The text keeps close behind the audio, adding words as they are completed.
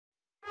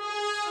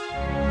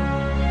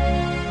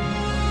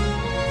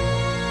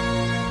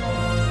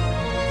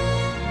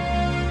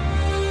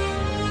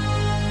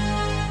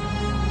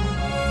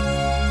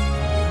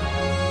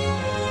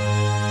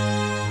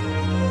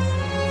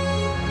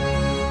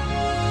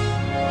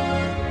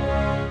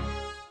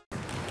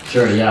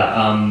Sure,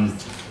 yeah.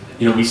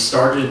 We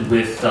started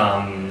with,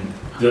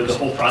 the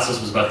whole process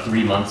was about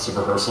 3 months of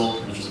rehearsal,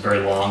 which was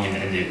very long,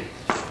 and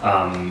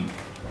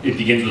it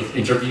begins with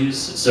interviews.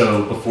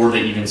 So before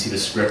they even see the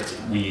script,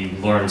 we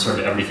learn sort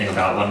of everything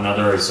about one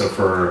another. So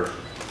for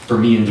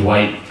me and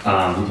Dwight,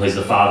 who plays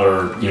the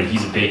father,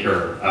 he's a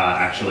baker,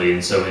 actually,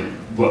 and so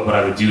what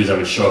I would do is I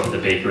would show up at the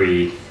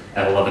bakery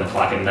at 11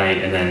 o'clock at night,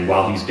 and then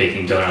while he was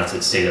baking donuts,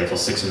 I'd stay there till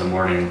 6 in the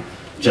morning,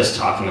 just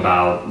talking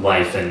about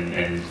life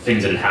and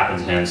things that had happened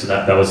to him. So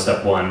that was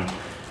step one.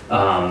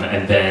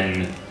 And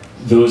then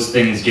those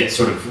things get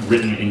sort of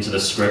written into the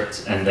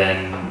script, and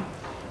then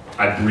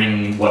I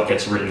bring what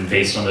gets written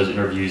based on those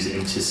interviews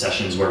into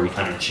sessions where we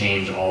kind of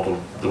change all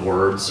the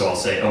words. So I'll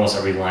say almost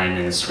every line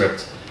in the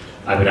script,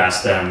 I would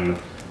ask them,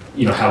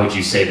 how would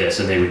you say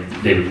this? And they would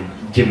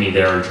give me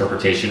their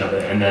interpretation of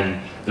it. And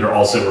then there are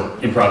also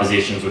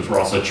improvisations which were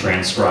also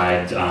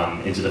transcribed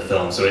into the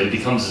film. So it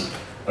becomes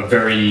a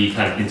very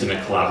kind of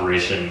intimate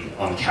collaboration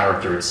on the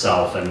character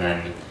itself, and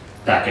then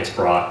that gets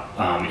brought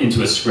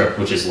into a script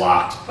which is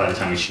locked by the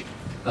time we shoot.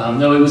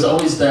 No, it was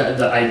always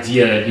the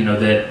idea,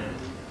 that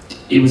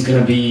it was going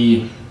to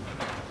be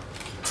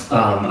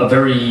a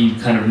very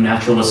kind of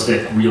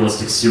naturalistic,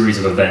 realistic series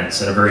of events,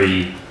 and a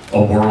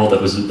world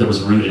that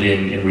was rooted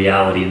in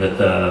reality, and that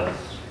the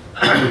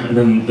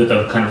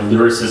kind of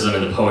lyricism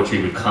and the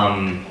poetry would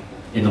come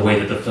in the way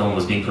that the film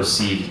was being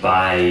perceived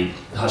by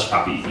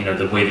Hushpuppy.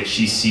 The way that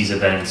she sees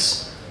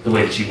events, the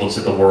way that she looks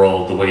at the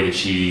world, the way that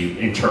she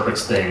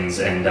interprets things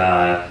and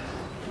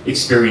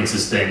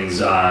experiences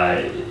things.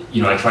 I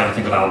try to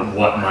think about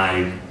what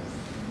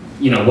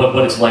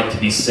what it's like to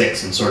be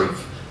 6 and sort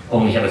of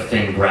only have a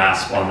thin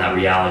grasp on that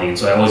reality. And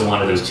so I always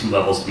wanted those two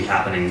levels to be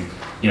happening.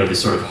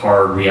 This sort of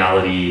hard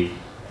reality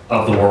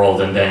of the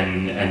world, and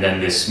then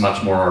this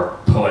much more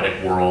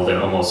poetic world and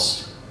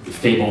almost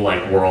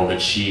fable-like world that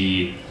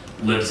she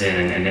lives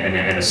in,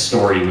 and a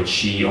story which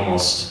she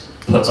almost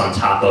puts on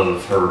top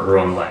of her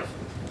own life.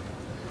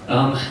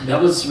 That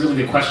was really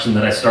the question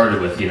that I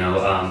started with,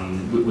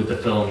 with the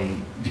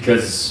film,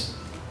 because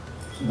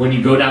when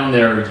you go down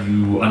there,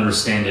 you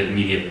understand it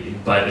immediately,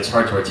 but it's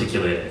hard to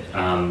articulate it.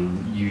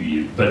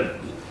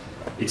 But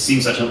it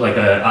seems such an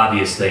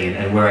obvious thing,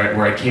 and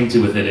where I came to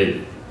with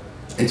it,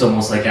 it's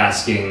almost like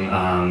asking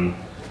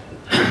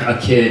a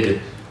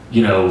kid,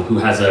 who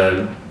has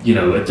a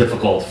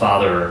difficult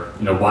father,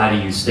 why do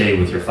you stay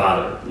with your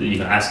father?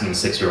 Asking a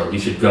 6-year-old, you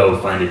should go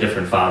find a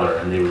different father,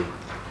 and they would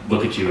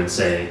look at you and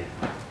say,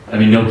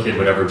 no kid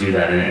would ever do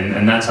that,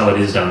 and that's how it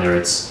is down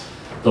there.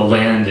 The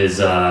land is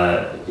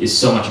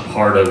so much a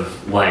part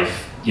of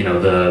life.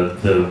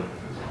 There's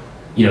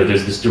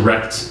this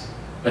direct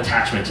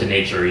attachment to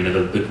nature.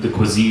 The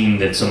cuisine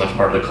that's so much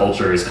part of the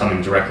culture is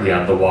coming directly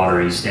out of the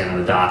water. You stand on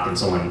the dock and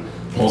someone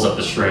pulls up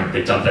the shrimp,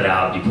 they dump it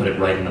out, you put it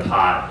right in the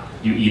pot,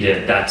 you eat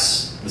it.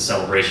 That's the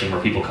celebration where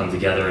people come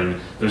together, and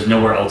there's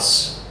nowhere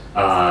else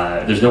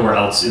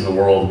in the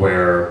world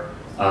where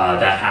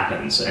that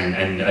happens.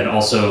 And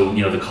also,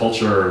 the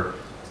culture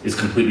is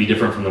completely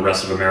different from the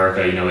rest of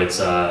America.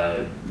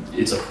 The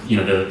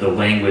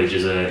language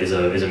is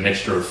a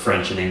mixture of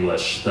French and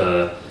English.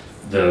 The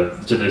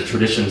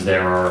traditions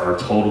there are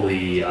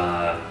totally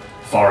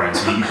foreign.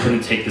 So you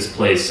couldn't take this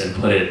place and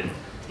put it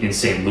in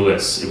St.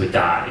 Louis; it would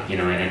die.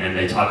 And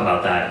they talk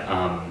about that.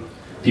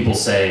 People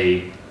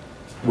say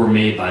we're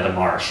made by the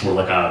marsh. We're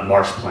like a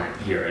marsh plant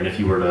here. And if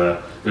you were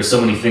to, there's so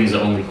many things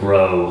that only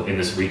grow in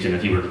this region.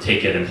 If you were to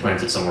take it and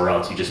plant it somewhere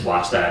else, you just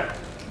watch that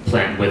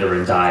plant wither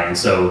and die. And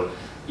so,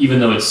 even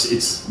though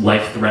it's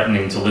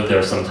life-threatening to live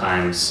there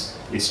sometimes,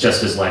 it's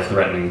just as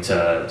life-threatening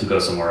to go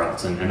somewhere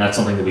else, and that's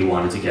something that we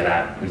wanted to get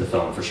at in the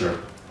film, for sure.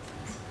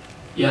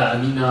 Yeah,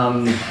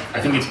 I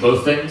think it's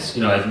both things,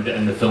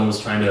 and the film was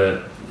trying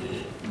to,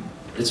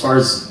 as far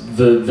as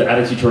the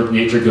attitude toward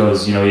nature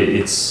goes,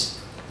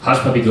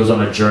 Hushpuppy goes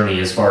on a journey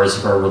as far as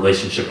her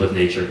relationship with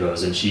nature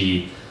goes, and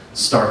she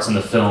starts in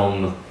the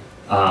film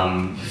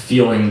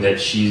feeling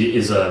that she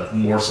is a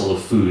morsel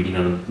of food.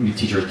 The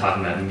teacher is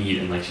talking about meat,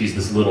 and she's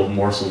this little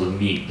morsel of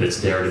meat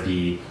that's there to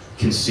be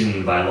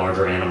consumed by a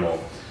larger animal,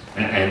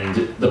 and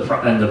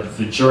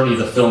the journey of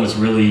the film is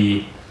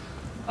really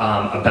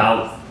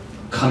about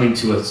coming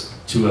to a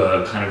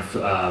kind of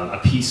a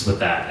peace with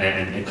that,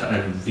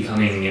 and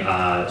becoming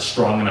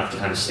strong enough to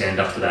kind of stand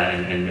up to that,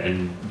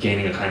 and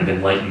gaining a kind of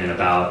enlightenment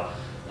about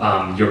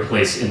your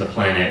place in the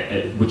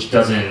planet, which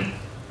doesn't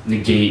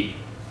negate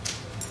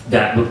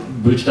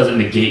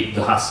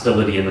the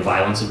hostility and the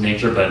violence of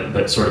nature,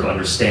 but sort of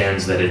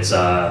understands that it's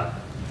that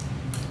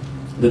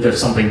there's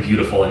something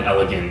beautiful and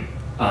elegant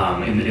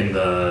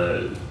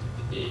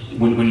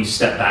when you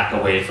step back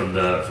away from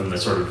the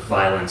sort of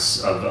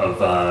violence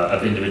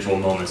of individual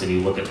moments, and you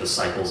look at the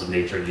cycles of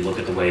nature, and you look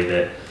at the way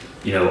that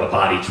a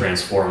body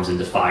transforms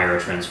into fire,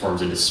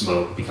 transforms into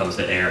smoke, becomes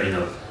the air.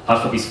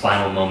 Hushpuppy's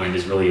final moment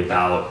is really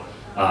about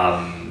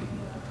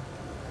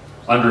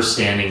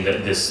understanding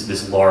that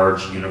this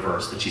large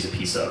universe that she's a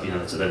piece of.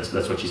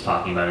 That's what she's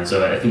talking about. And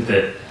so I think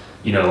that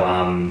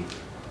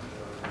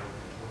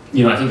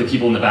I think the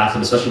people in the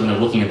bathtub, especially when they're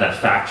looking at that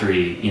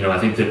factory, I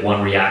think that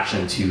one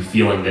reaction to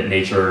feeling that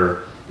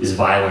nature is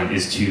violent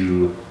is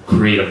to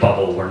create a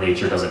bubble where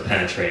nature doesn't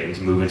penetrate and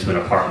to move into an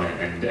apartment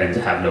and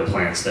to have no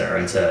plants there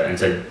and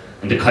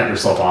to cut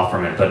yourself off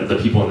from it. But the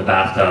people in the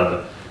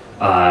bathtub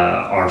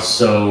are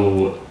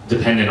so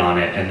dependent on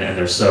it, and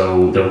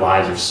their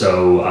lives are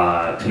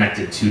so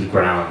connected to the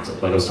ground,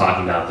 like I was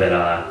talking about, that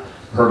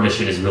her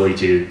mission is really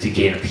to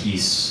gain a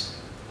peace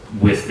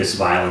with this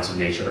violence of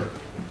nature.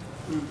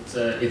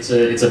 It's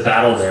a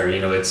battle there,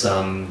 it's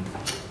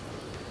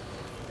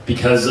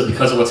because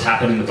of what's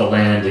happening with the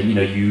land,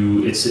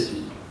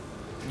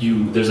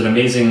 there's an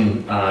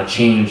amazing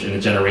change in the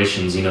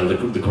generations.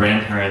 The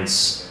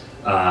grandparents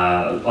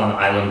on the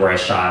island where I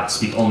shot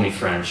speak only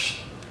French.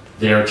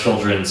 Their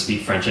children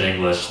speak French and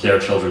English. Their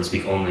children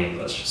speak only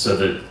English. So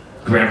the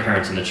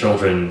grandparents and the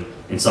children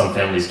in some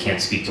families can't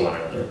speak to one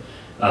another.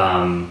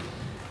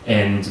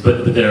 And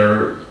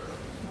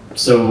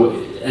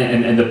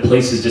the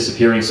place is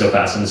disappearing so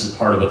fast, and this is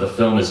part of what the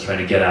film is trying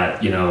to get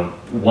at.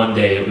 One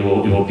day it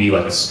will be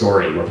like a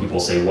story where people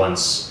say,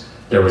 once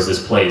there was this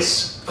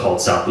place called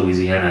South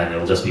Louisiana and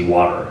it'll just be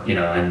water,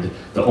 and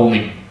the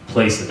only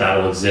place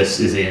that'll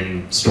exist is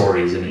in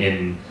stories and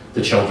in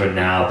the children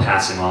now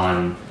passing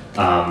on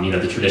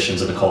the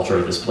traditions and the culture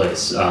of this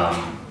place.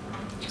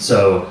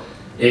 So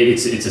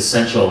it's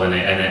essential, and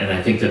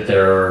I think that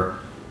there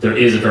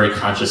is a very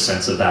conscious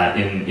sense of that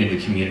in the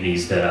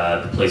communities,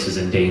 that the place is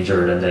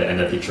endangered and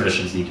that the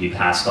traditions need to be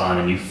passed on,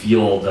 and you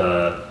feel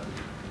the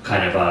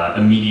kind of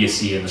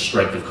immediacy and the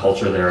strength of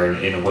culture there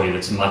in a way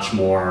that's much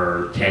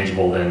more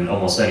tangible than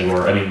almost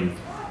anywhere. I mean,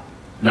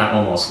 not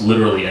almost,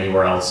 literally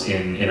anywhere else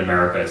in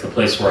America. It's the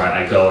place where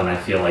I go and I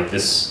feel like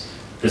this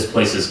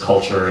place's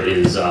culture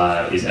is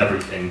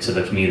everything to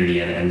the community,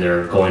 and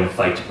they're going to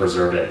fight to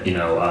preserve it,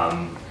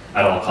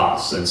 at all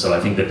costs. And so I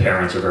think that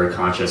parents are very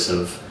conscious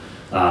of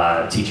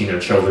teaching their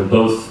children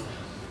both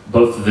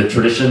the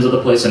traditions of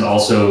the place, and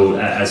also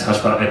as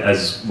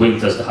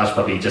Wink does the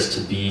Hushpuppy, just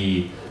to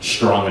be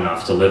strong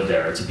enough to live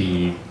there, to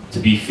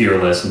be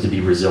fearless and to be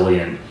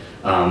resilient.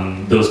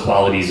 Those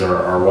qualities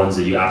are ones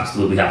that you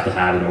absolutely have to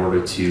have in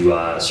order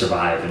to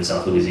survive in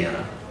South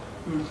Louisiana.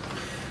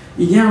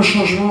 Il y a un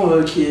changement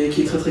qui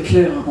est très très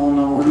clair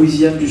en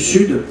Louisiane du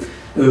Sud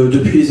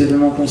depuis les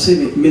événements qu'on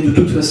sait, mais de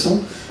toute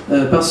façon,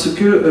 parce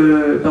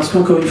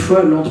qu'encore une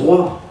fois,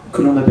 l'endroit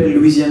que l'on appelle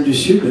Louisiane du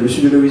Sud, le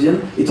sud de la Louisiane,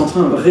 est en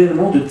train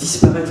réellement de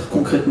disparaître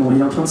concrètement. Il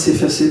est en train de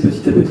s'effacer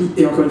petit à petit,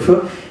 et encore une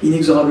fois,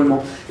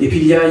 inexorablement. Et puis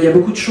il y a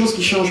beaucoup de choses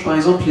qui changent. Par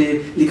exemple,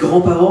 les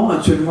grands-parents,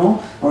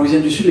 actuellement, en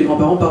Louisiane du Sud, les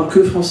grands-parents parlent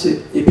que français.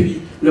 Et puis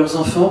leurs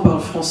enfants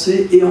parlent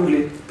français et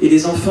anglais. Et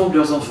les enfants de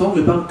leurs enfants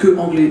ne parlent que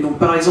anglais. Donc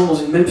par exemple, dans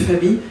une même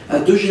famille, à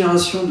 2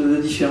 générations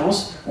de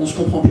différence, on ne se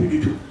comprend plus du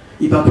tout.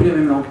 Ils ne parlent plus la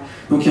même langue.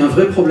 Donc il y a un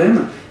vrai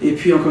problème, et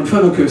puis encore une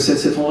fois, donc,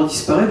 cet endroit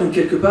disparaît, donc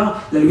quelque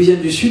part, la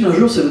Louisiane du Sud, un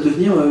jour, ça va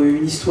devenir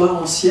une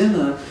histoire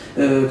ancienne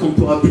qu'on ne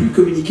pourra plus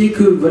communiquer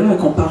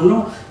qu'en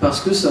parlant,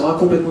 parce que ça aura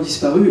complètement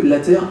disparu, la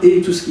terre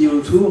et tout ce qui est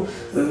autour,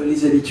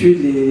 les habitudes,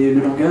 le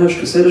langage,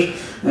 que sais-je,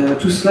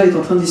 tout cela est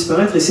en train de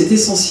disparaître, et c'est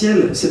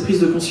essentiel, cette prise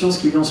de conscience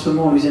qu'il y a en ce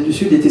moment en Louisiane du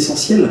Sud est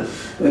essentielle,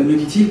 nous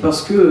dit-il,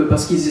 parce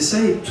qu'ils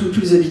essayent,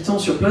 tous les habitants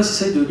sur place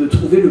essayent de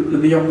trouver le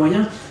meilleur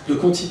moyen de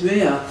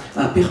continuer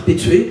à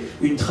perpétuer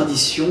une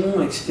tradition,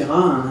 etc.,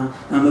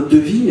 un mode de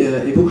vie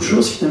et beaucoup de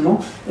choses finalement,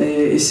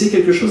 et c'est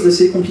quelque chose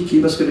d'assez compliqué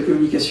parce que la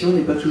communication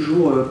n'est pas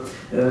toujours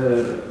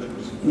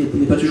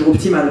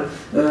optimale.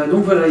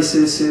 Donc voilà, et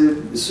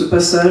ce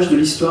passage de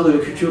l'histoire, de la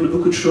culture, de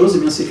beaucoup de choses, et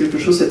bien c'est quelque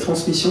chose, cette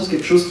transmission, c'est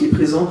quelque chose qui est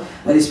présent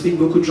à l'esprit de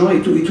beaucoup de gens, et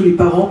tous les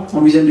parents en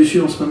Louisiane du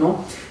Sud en ce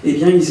moment, et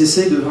bien ils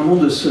essayent vraiment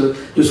de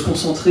se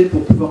concentrer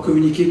pour pouvoir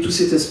communiquer tout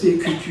cet aspect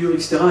culture,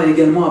 etc., et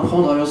également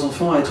apprendre à leurs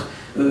enfants à être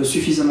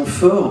suffisamment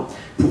forts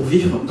pour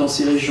vivre dans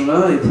ces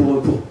régions-là et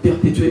pour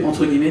perpétuer,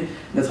 entre guillemets,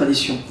 la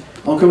tradition.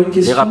 Encore une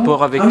question. Les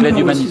rapports avec l'aide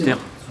humanitaire.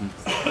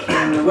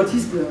 What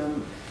is the,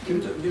 can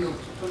you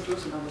talk to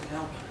us about the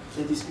help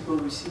that these people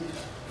receive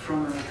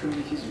from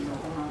communities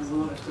around the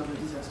world after the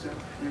disaster?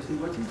 And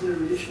what is the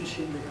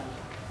relationship they have?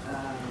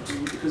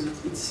 Because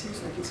it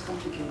seems like it's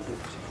complicated.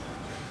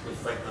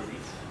 With like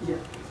relief? Yeah.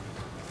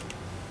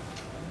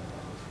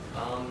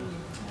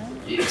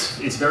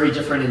 It's very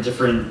different in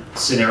different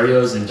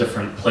scenarios and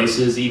different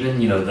places.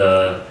 Even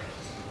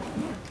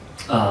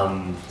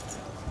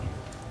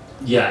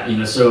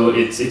so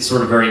it's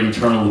sort of very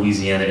internal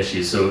Louisiana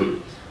issues. So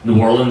New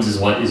Orleans is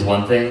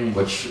one thing,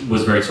 which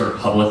was very sort of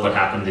public. What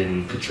happened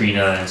in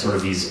Katrina and sort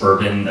of these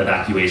urban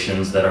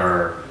evacuations that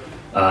are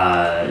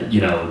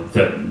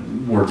that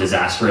were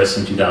disastrous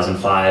in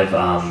 2005.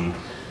 And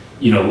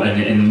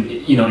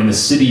in the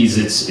cities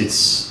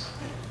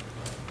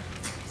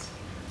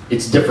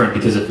it's different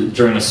because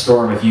during a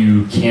storm, if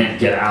you can't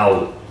get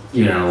out,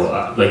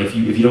 like if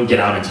you don't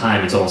get out in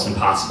time, it's almost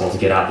impossible to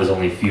get out. There's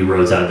only a few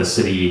roads out of the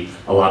city.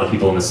 A lot of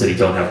people in the city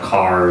don't have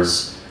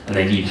cars, and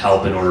they need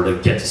help in order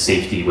to get to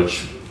safety,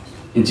 which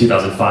in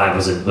 2005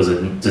 was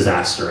a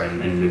disaster,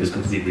 and it was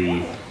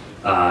completely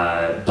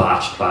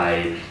botched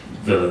by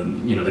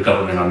the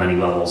government on many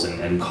levels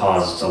and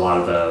caused a lot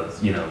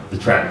of the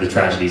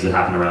tragedies that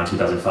happened around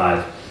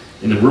 2005.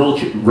 In the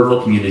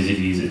rural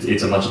communities,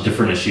 it's a much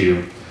different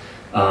issue.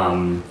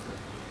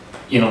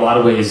 In a lot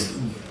of ways,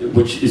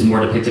 which is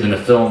more depicted in the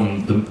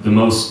film, the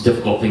most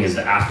difficult thing is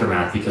the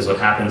aftermath, because what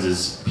happens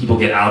is people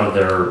get out of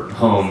their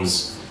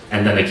homes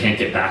and then they can't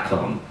get back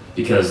home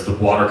because the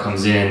water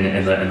comes in,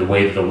 and the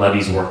way that the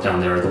levees work down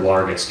there, the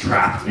water gets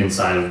trapped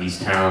inside of these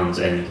towns,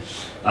 and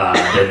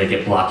then they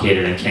get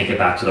blockaded and can't get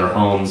back to their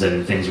homes,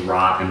 and things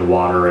rot in the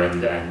water,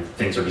 and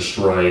things are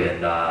destroyed,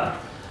 and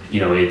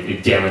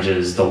it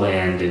damages the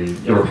land in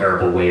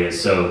irreparable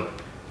ways. So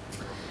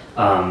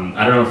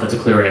I don't know if that's a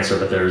clear answer,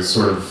 but there's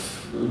sort of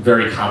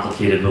very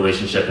complicated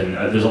relationship, and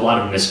there's a lot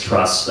of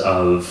mistrust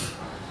of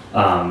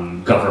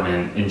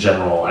government in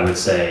general, I would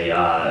say,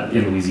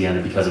 in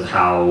Louisiana, because of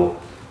how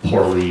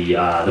poorly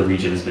the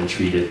region has been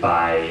treated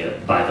by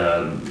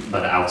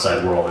the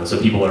outside world. And so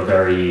people are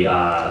very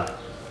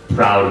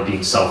proud of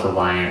being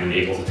self-reliant and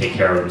able to take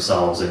care of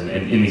themselves. And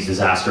in these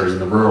disasters in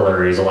the rural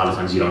areas, a lot of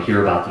times you don't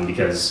hear about them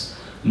because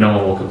no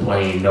one will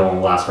complain, no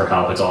one will ask for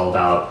help. It's all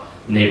about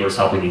neighbors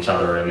helping each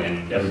other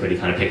and everybody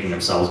kind of picking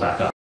themselves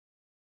back up.